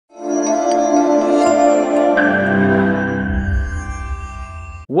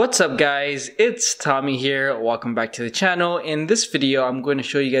What's up guys, it's Tommy here. Welcome back to the channel. In this video, I'm going to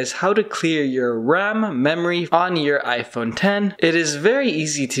show you guys how to clear your RAM memory on your iPhone X. It is very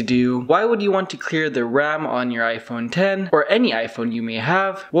easy to do. Why would you want to clear the RAM on your iPhone X or any iPhone you may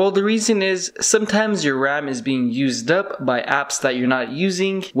have? Well, the reason is sometimes your RAM is being used up by apps that you're not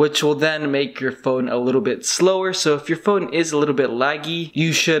using, which will then make your phone a little bit slower. So if your phone is a little bit laggy,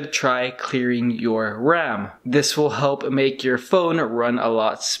 you should try clearing your RAM. This will help make your phone run a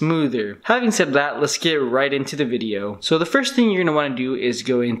lot smoother. Having said that, let's get right into the video. So the first thing you're going to want to do is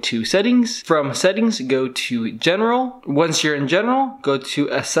go into settings. From settings, go to general. Once you're in general, go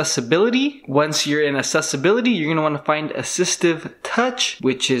to accessibility. Once you're in accessibility, you're going to want to find assistive touch,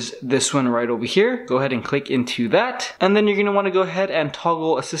 which is this one right over here. Go ahead and click into that. And then you're going to want to go ahead and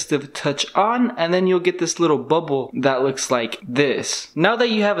toggle assistive touch on, and then you'll get this little bubble that looks like this. Now that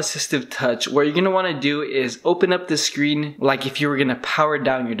you have assistive touch, what you're going to want to do is open up the screen like if you were going to power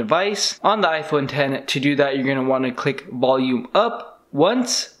down your device. On the iPhone X, to do that, you're going to want to click volume up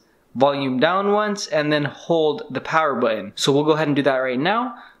once, volume down once, and then hold the power button. So we'll go ahead and do that right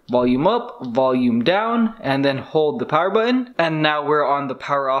now. Volume up, volume down, and then hold the power button. And now we're on the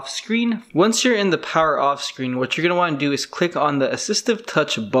power off screen. Once you're in the power off screen, what you're going to want to do is click on the assistive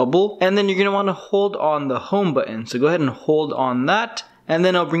touch bubble, and then you're going to want to hold on the home button. So go ahead and hold on that, and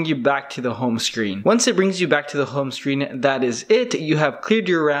then it'll bring you back to the home screen. Once it brings you back to the home screen, that is it. You have cleared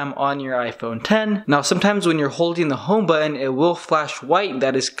your RAM on your iPhone X. Now sometimes when you're holding the home button, it will flash white.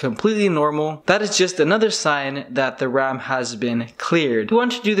 That is completely normal. That is just another sign that the RAM has been cleared. If you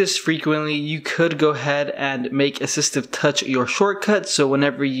want to do this frequently, you could go ahead and make assistive touch your shortcut. So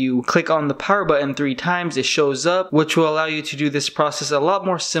whenever you click on the power button 3 times, it shows up, which will allow you to do this process a lot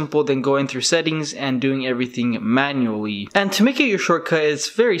more simple than going through settings and doing everything manually. And to make it your shortcut,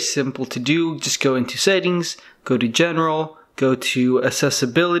 it's very simple to do. Just go into settings, go to general, go to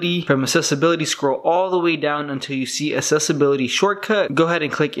accessibility. From accessibility, scroll all the way down until you see accessibility shortcut. Go ahead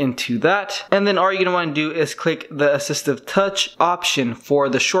and click into that. And then all you're gonna wanna do is click the assistive touch option for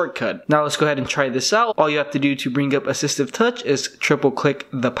the shortcut. Now let's go ahead and try this out. All you have to do to bring up assistive touch is triple click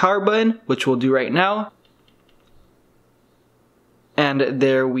the power button, which we'll do right now. And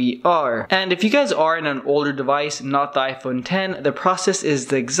there we are. And if you guys are in an older device, not the iPhone X, the process is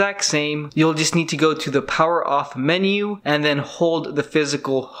the exact same. You'll just need to go to the power off menu and then hold the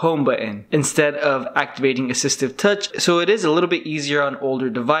physical home button instead of activating assistive touch. So it is a little bit easier on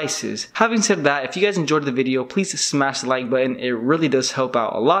older devices. Having said that, if you guys enjoyed the video, please smash the like button. It really does help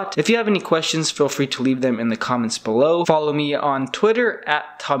out a lot. If you have any questions, feel free to leave them in the comments below. Follow me on Twitter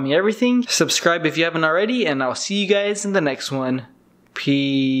at TommyEverything. Subscribe if you haven't already, and I'll see you guys in the next one.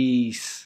 Peace.